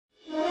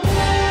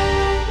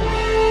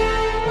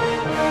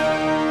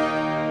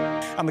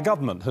And the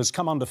government has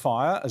come under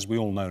fire, as we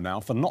all know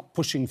now, for not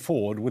pushing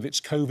forward with its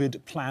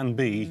COVID Plan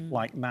B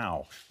like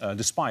now,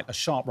 despite a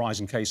sharp rise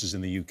in cases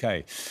in the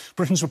UK.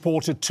 Britain's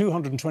reported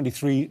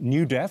 223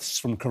 new deaths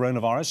from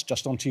coronavirus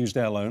just on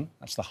Tuesday alone.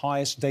 That's the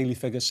highest daily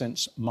figure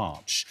since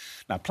March.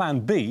 Now,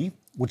 Plan B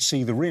would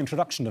see the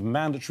reintroduction of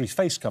mandatory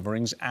face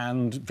coverings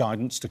and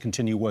guidance to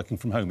continue working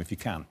from home if you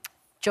can.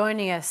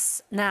 Joining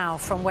us now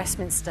from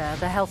Westminster,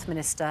 the Health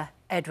Minister,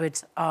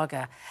 Edward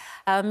Argar.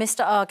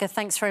 Mr Argar,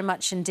 thanks very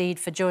much indeed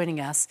for joining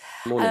us.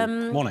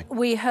 Morning. Morning.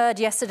 We heard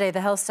yesterday the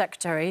Health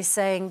Secretary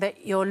saying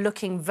that you're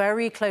looking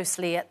very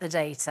closely at the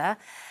data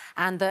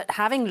and that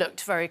having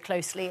looked very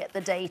closely at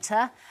the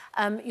data,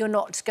 you're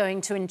not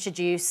going to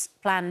introduce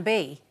Plan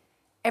B.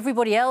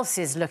 Everybody else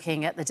is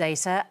looking at the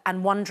data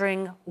and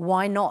wondering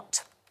why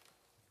not.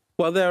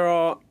 Well, there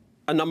are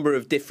a number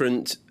of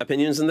different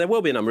opinions, and there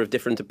will be a number of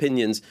different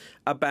opinions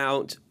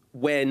about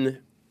when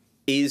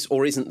is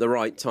or isn't the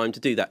right time to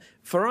do that.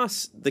 For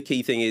us, the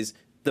key thing is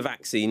the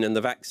vaccine,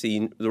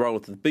 the role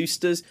of the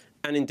boosters,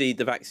 and indeed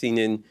the vaccine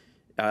in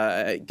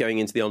going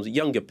into the arms of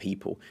younger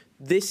people.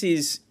 This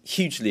is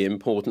hugely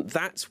important.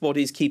 That's what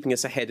is keeping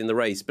us ahead in the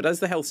race. But as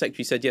the Health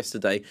Secretary said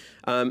yesterday,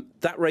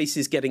 that race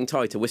is getting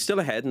tighter. We're still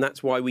ahead, and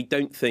that's why we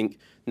don't think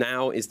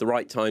now is the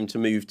right time to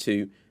move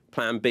to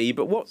Plan B.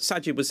 But what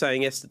Sajid was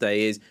saying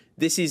yesterday is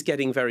this is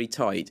getting very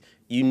tight.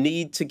 You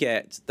need to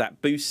get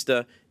that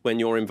booster when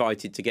you're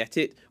invited to get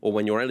it or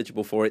when you're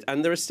eligible for it.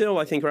 And there are still,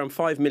 I think, around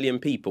 5 million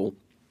people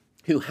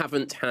who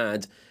haven't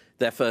had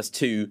their first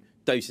 2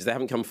 doses. They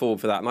haven't come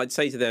forward for that. And I'd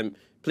say to them,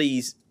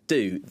 please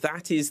do.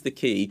 That is the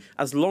key.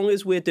 As long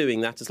as we're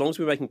doing that, as long as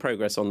we're making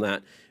progress on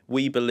that,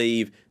 we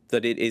believe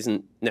that it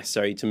isn't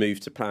necessary to move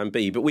to Plan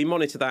B. But we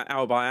monitor that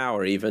hour by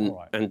hour even,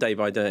 and day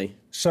by day.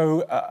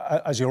 So,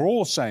 as you're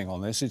all saying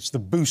on this, it's the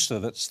booster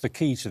that's the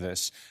key to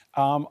this.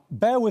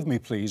 Bear with me,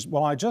 please,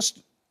 while I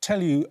just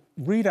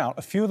read out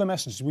a few of the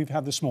messages we've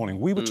had this morning.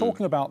 We were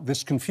talking about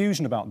this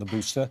confusion about the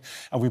booster,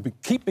 and we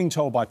keep being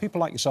told by people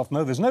like yourself,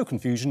 no, there's no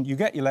confusion. You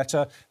get your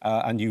letter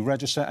and you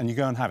register and you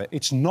go and have it.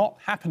 It's not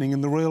happening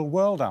in the real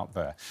world out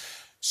there.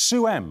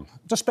 Sue M,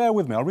 just bear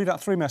with me, I'll read out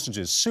 3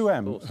 messages. Sue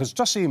M has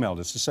just emailed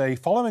us to say,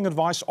 following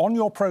advice on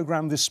your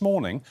programme this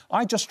morning,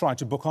 I just tried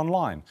to book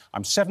online.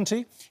 I'm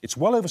 70, it's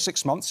well over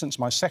 6 months since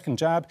my second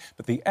jab,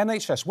 but the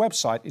NHS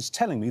website is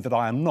telling me that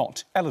I am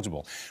not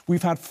eligible.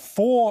 We've had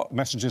 4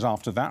 messages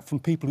after that from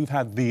people who've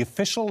had the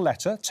official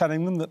letter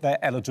telling them that they're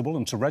eligible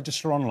and to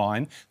register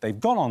online. They've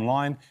gone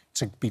online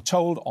to be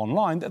told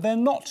online that they're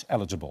not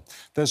eligible.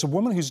 There's a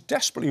woman who's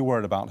desperately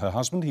worried about her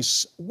husband.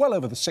 He's well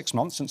over the 6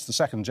 months since the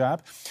second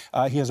jab.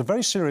 He has a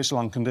very serious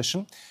lung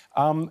condition.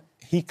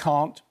 He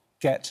can't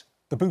get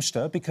the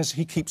booster because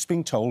he keeps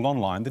being told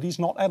online that he's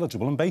not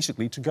eligible and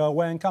basically to go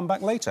away and come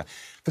back later.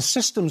 The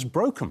system's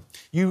broken.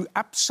 You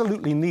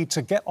absolutely need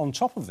to get on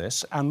top of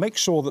this and make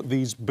sure that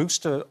these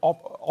booster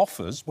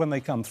offers, when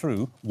they come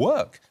through,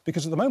 work,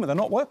 because at the moment they're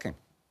not working.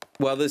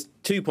 Well, there's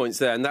 2 points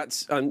there, and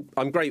that's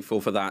I'm grateful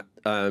for that,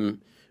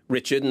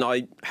 Richard, and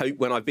I hope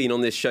when I've been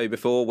on this show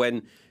before,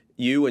 when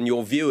you and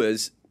your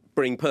viewers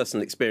bring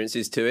personal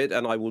experiences to it,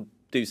 and I will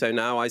do so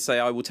now, I say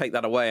I will take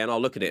that away and I'll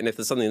look at it, and if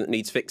there's something that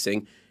needs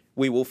fixing,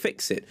 we will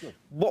fix it. Sure.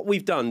 What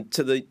we've done,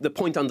 to the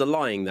point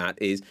underlying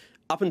that is,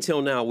 up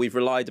until now, we've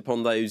relied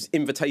upon those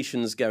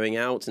invitations going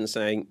out and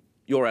saying,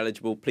 you're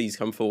eligible, please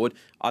come forward.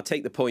 I'll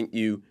take the point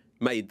you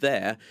made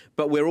there,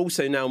 but we're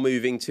also now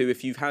moving to,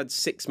 if you've had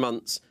 6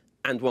 months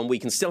and 1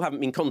 week and still haven't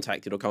been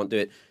contacted or can't do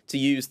it, to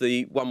use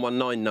the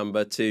 119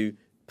 number to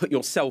put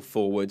yourself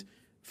forward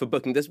for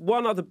booking. There's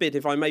one other bit,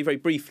 if I may very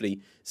briefly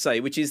say,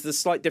 which is the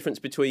slight difference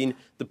between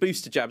the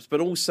booster jabs,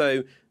 but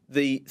also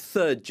the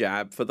third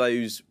jab for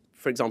those,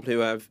 for example,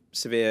 who are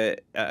severely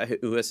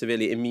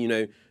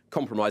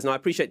immunocompromised. And I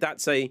appreciate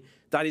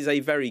that is a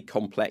very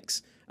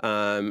complex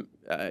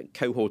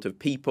cohort of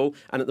people.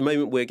 And at the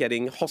moment, we're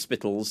getting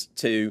hospitals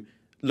to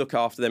look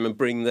after them and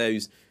bring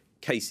those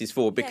cases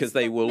forward because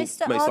they will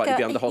most likely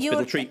be under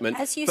hospital treatment.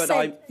 As you said,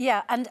 go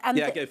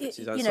for it,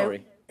 Susanna,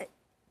 sorry.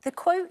 The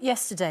quote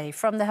yesterday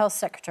from the Health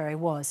Secretary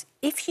was,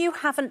 if you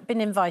haven't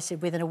been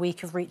invited within a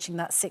week of reaching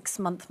that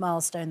 6-month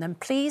milestone, then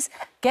please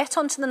get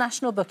onto the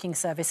National Booking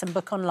Service and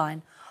book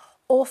online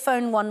or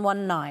phone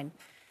 119.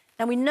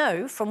 Now, we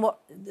know from what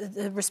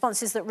the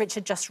responses that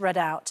Richard just read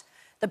out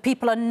that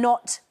people are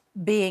not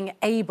being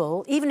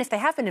able, even if they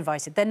have been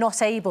invited, they're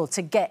not able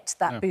to get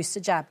that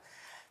booster jab.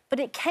 But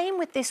it came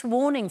with this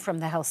warning from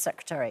the Health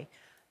Secretary,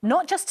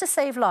 not just to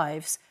save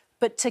lives,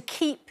 but to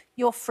keep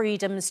your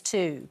freedoms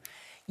too.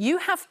 You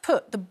have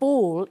put the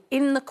ball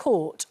in the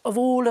court of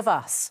all of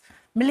us,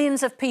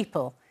 millions of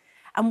people,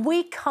 and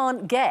we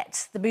can't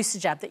get the booster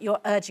jab that you're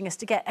urging us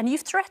to get. And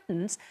you've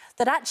threatened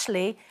that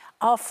actually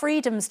our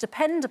freedoms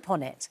depend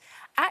upon it.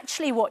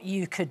 Actually, what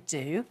you could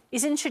do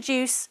is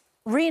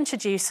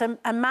reintroduce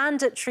a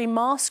mandatory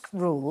mask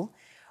rule,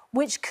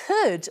 which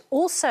could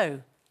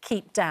also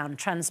keep down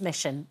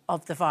transmission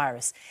of the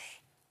virus.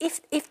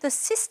 If the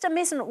system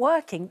isn't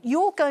working,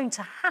 you're going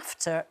to have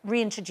to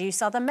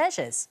reintroduce other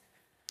measures.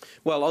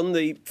 Well, on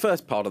the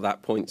first part of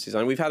that point,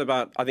 Susanna, we've had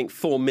about, I think,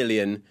 4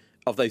 million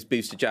of those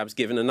booster jabs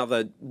given.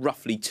 Another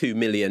roughly 2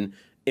 million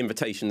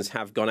invitations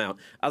have gone out.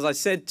 As I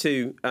said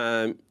to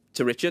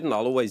Richard, and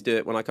I'll always do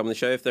it when I come on the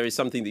show, if there is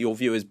something that your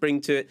viewers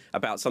bring to it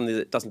about something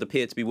that doesn't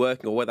appear to be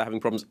working or where they're having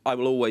problems, I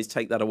will always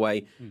take that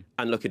away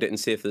and look at it and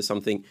see if there's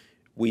something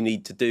we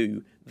need to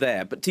do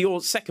there. But to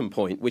your second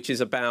point, which is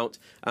about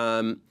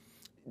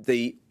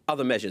the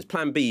other measures,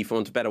 Plan B, for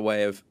want of a better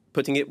way of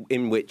putting it,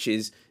 in which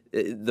is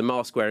the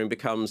mask wearing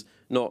becomes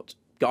not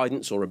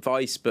guidance or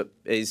advice, but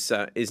is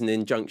an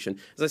injunction.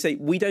 As I say,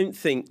 we don't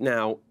think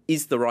now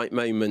is the right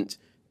moment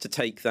to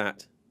take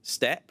that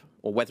step,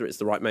 or whether it's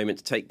the right moment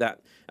to take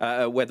that,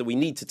 whether we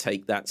need to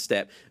take that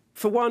step.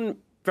 For one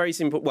very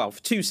simple, well,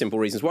 for two simple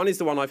reasons. One is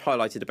the one I've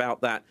highlighted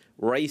about that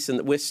race, and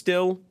that we're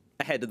still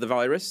ahead of the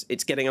virus.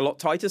 It's getting a lot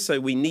tighter, so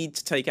we need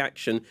to take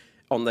action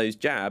on those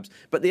jabs.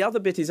 But the other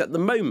bit is, at the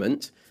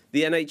moment,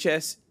 the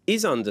NHS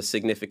is under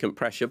significant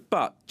pressure.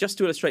 But just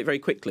to illustrate very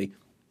quickly,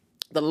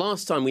 the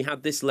last time we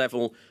had this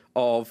level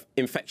of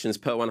infections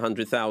per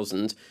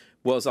 100,000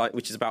 was,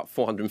 which is about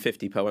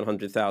 450 per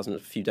 100,000 a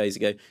few days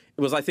ago, it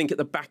was, I think, at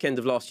the back end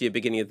of last year,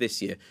 beginning of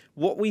this year.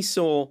 What we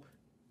saw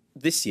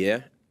this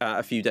year,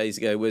 a few days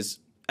ago, was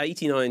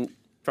 89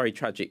 very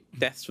tragic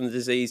deaths from the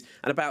disease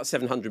and about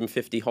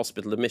 750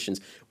 hospital admissions.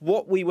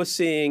 What we were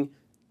seeing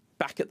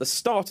back at the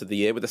start of the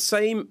year with the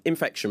same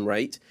infection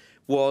rate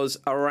was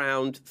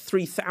around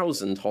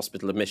 3,000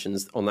 hospital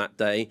admissions on that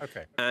day,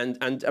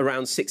 and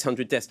around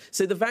 600 deaths.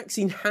 So the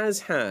vaccine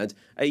has had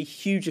a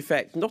huge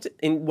effect, not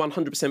in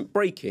 100%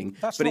 breaking,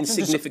 but in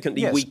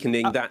significantly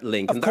weakening that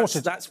link. And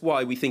that's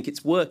why we think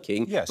it's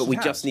working, but we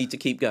just need to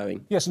keep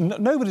going. Yes,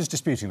 nobody's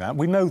disputing that.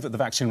 We know that the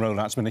vaccine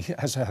rollout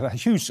has had a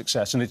huge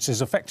success, and it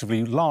has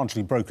effectively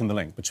largely broken the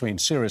link between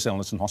serious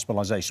illness and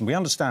hospitalisation. We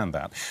understand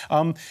that.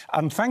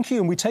 And thank you,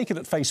 and we take it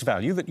at face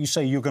value that you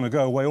say you're going to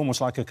go away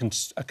almost like a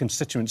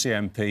constituency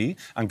MP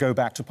and go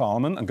back to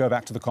Parliament and go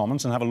back to the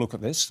Commons and have a look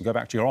at this, and go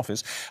back to your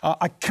office.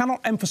 I cannot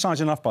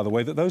emphasise enough, by the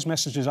way, that those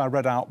messages I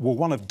read out were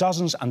one of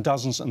dozens and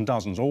dozens and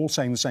dozens, all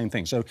saying the same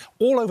thing. So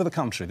all over the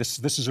country, this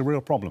is a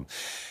real problem.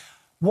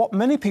 What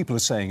many people are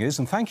saying is,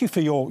 and thank you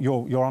for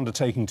your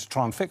undertaking to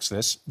try and fix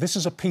this, this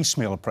is a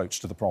piecemeal approach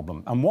to the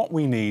problem. And what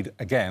we need,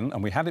 again,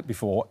 and we had it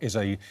before, is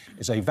a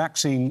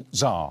vaccine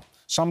czar.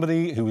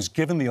 Somebody who is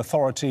given the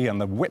authority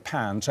and the whip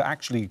hand to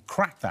actually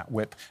crack that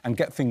whip and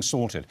get things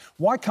sorted.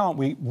 Why can't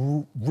we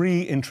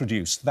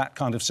reintroduce that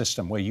kind of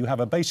system where you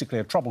have basically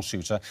a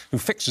troubleshooter who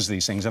fixes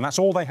these things, and that's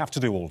all they have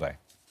to do all day?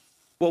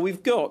 Well,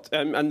 we've got,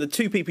 and the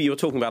two people you're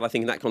talking about, I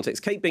think, in that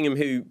context, Kate Bingham,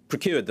 who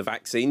procured the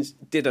vaccines,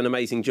 did an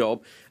amazing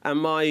job, and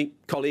my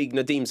colleague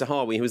Nadeem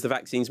Zahawi, who was the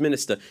vaccines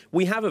minister.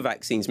 We have a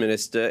vaccines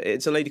minister.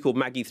 It's a lady called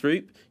Maggie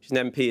Throop. She's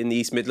an MP in the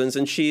East Midlands,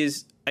 and she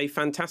is a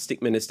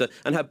fantastic minister,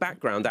 and her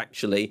background,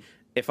 actually,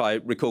 if I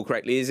recall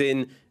correctly, is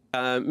in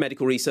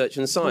medical research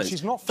and science. Well,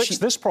 she's not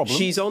fixed this problem.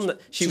 She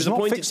was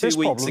appointed 2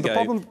 weeks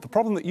ago. The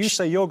problem that you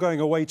say you're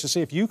going away to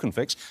see if you can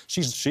fix,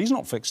 she's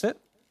not fixed it.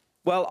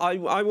 Well,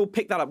 I will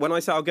pick that up. When I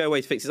say I'll go away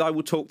to fix it, I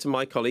will talk to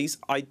my colleagues.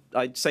 I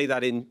say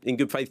that in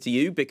good faith to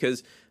you,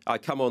 because I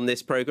come on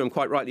this programme.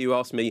 Quite rightly, you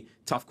ask me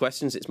tough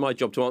questions. It's my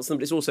job to answer them,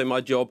 but it's also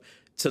my job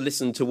to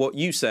listen to what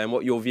you say and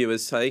what your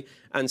viewers say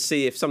and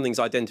see if something's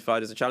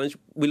identified as a challenge.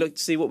 We look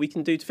to see what we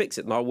can do to fix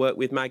it, and I'll work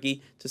with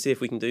Maggie to see if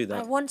we can do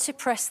that. I want to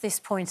press this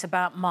point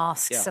about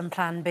masks and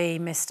Plan B,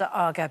 Mr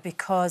Argar,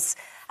 because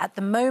at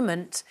the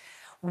moment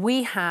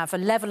we have a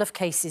level of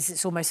cases,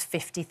 it's almost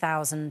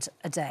 50,000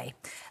 a day.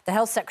 The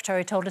Health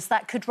Secretary told us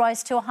that could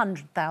rise to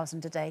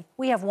 100,000 a day.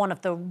 We have one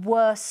of the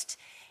worst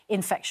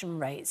infection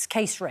rates,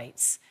 case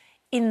rates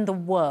in the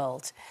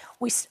world.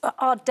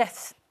 Our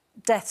deaths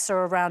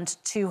are around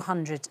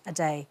 200 a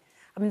day.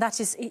 I mean,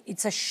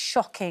 it's a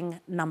shocking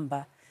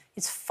number.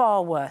 It's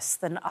far worse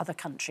than other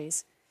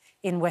countries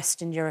in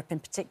Western Europe in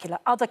particular.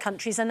 Other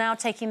countries are now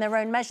taking their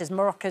own measures.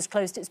 Morocco's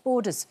closed its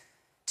borders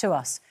to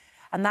us,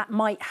 and that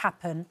might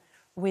happen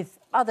with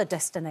other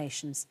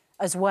destinations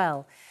as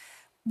well.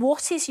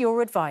 What is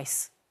your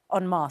advice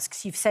on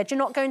masks? You've said you're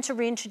not going to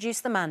reintroduce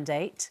the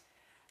mandate.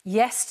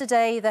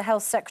 Yesterday, the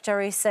Health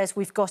Secretary says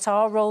we've got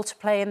our role to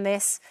play in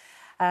this.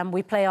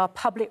 We play our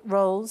public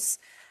roles.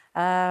 We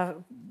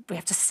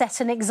have to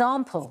set an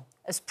example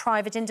as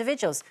private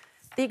individuals.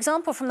 The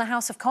example from the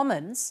House of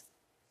Commons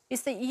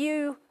is that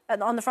you,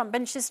 on the front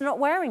benches, are not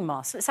wearing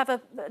masks. Let's have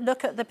a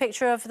look at the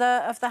picture of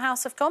the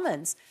House of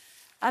Commons.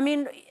 I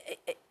mean,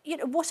 you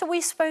know, what are we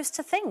supposed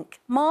to think?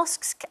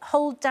 Masks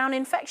hold down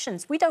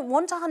infections. We don't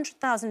want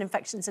 100,000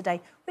 infections a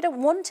day. We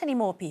don't want any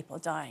more people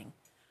dying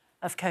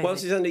of COVID. Well,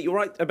 Susanna, you're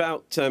right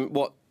about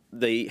what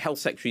the Health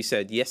Secretary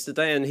said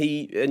yesterday,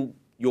 and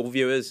your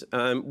viewers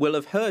will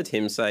have heard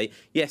him say,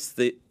 yes,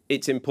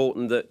 it's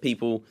important that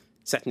people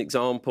set an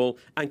example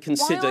and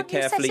consider carefully...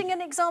 Why aren't you setting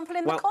an example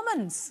in the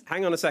Commons?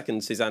 Hang on a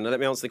second, Susanna.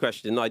 Let me answer the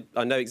question.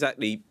 I know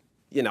exactly,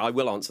 I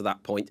will answer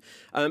that point.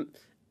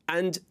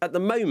 And at the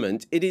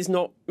moment, it is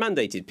not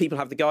mandated. People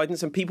have the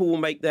guidance and people will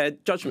make their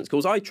judgments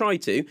calls. I try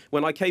to.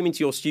 When I came into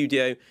your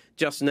studio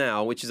just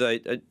now, which is a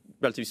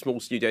relatively small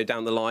studio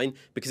down the line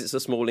because it's a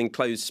small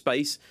enclosed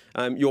space.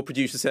 Your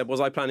producer said, was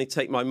I planning to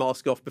take my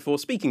mask off before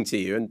speaking to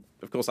you? And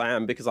of course I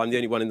am, because I'm the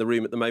only one in the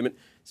room at the moment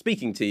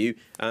speaking to you,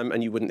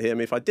 and you wouldn't hear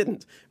me if I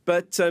didn't.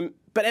 But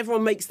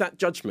everyone makes that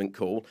judgment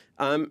call,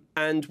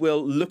 and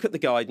we'll look at the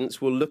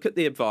guidance, we'll look at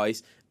the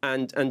advice,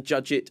 and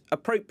judge it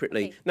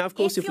appropriately. Now, of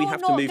course, if we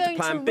have to move to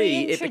Plan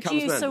B, it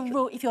becomes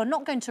mandatory. If you're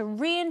not going to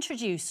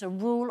reintroduce a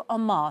rule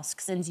on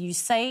masks, and you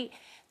say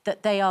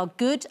that they are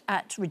good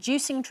at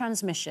reducing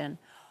transmission,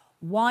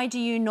 why do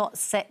you not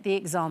set the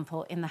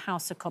example in the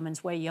House of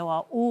Commons where you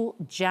are all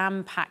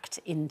jam-packed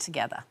in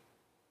together?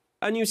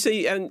 And you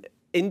see, and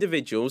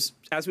individuals,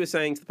 as we're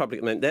saying to the public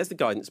at the moment, there's the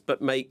guidance,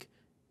 but make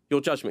your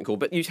judgment call.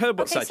 But you heard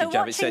what Sajid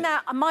Javid said.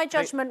 That, my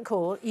judgment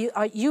call,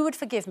 you would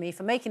forgive me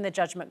for making the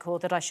judgment call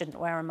that I shouldn't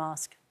wear a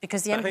mask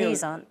because the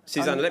MPs aren't.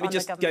 Susanna, let me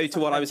just go to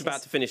what I was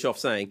about to finish off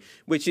saying,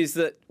 which is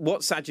that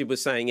what Sajid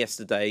was saying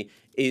yesterday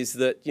is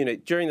that, you know,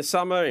 during the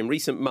summer, in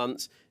recent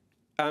months,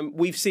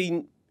 we've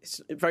seen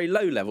very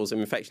low levels of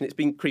infection. It's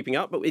been creeping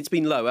up, but it's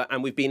been lower,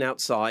 and we've been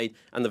outside,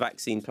 and the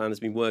vaccine plan has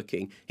been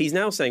working. He's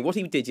now saying what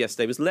he did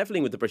yesterday was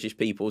levelling with the British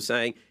people,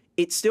 saying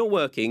it's still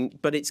working,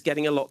 but it's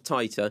getting a lot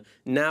tighter.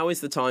 Now is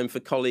the time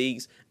for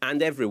colleagues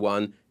and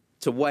everyone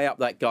to weigh up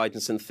that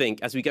guidance and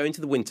think, as we go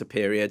into the winter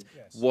period,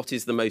 what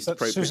is the most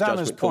appropriate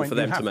judgment call for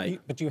them to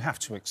make. But you have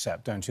to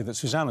accept, don't you, that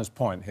Susanna's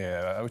point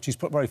here, which he's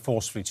put very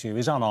forcefully to you,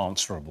 is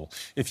unanswerable.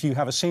 If you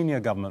have a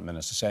senior government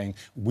minister saying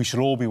we should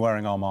all be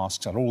wearing our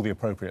masks at all the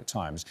appropriate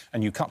times,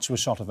 and you cut to a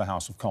shot of the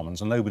House of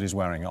Commons and nobody's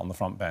wearing it on the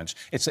front bench,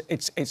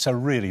 it's a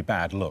really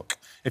bad look.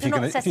 If you're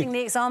not setting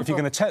the example. If you're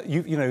going to tell,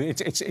 you know,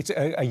 it's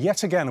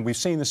yet again, and we've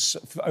seen this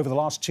over the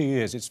last 2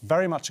 years, it's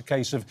very much a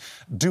case of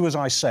do as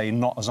I say,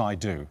 not as I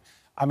do.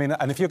 I mean,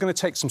 and if you're going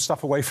to take some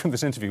stuff away from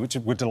this interview, which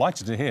we're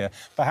delighted to hear,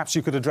 perhaps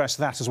you could address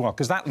that as well,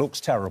 because that looks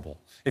terrible.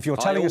 If you're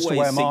telling us to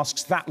wear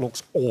masks, that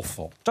looks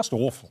awful, just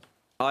awful.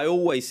 I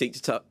always seek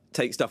to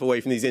take stuff away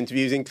from these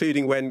interviews,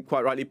 including when,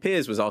 quite rightly,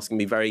 Piers was asking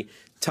me very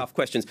tough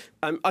questions.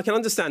 I can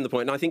understand the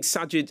point, and I think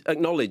Sajid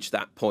acknowledged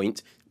that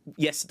point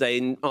yesterday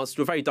in answer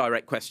to a very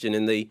direct question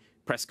in the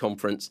press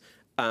conference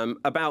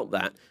about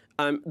that.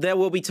 There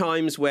will be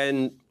times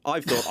when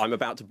I've thought I'm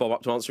about to bob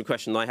up to answer a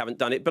question and I haven't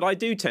done it, but I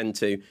do tend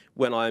to,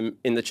 when I'm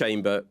in the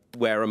chamber,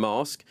 wear a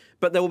mask.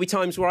 But there will be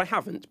times where I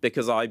haven't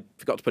because I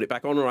forgot to put it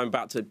back on, or I'm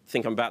about to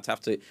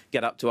have to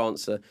get up to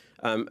answer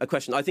a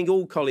question. I think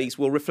all colleagues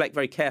will reflect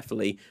very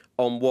carefully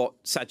on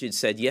what Sajid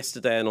said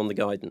yesterday and on the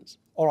guidance.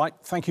 All right,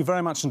 thank you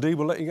very much indeed.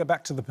 We'll let you get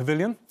back to the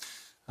pavilion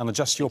and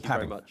adjust your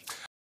padding. Thank you very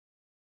much.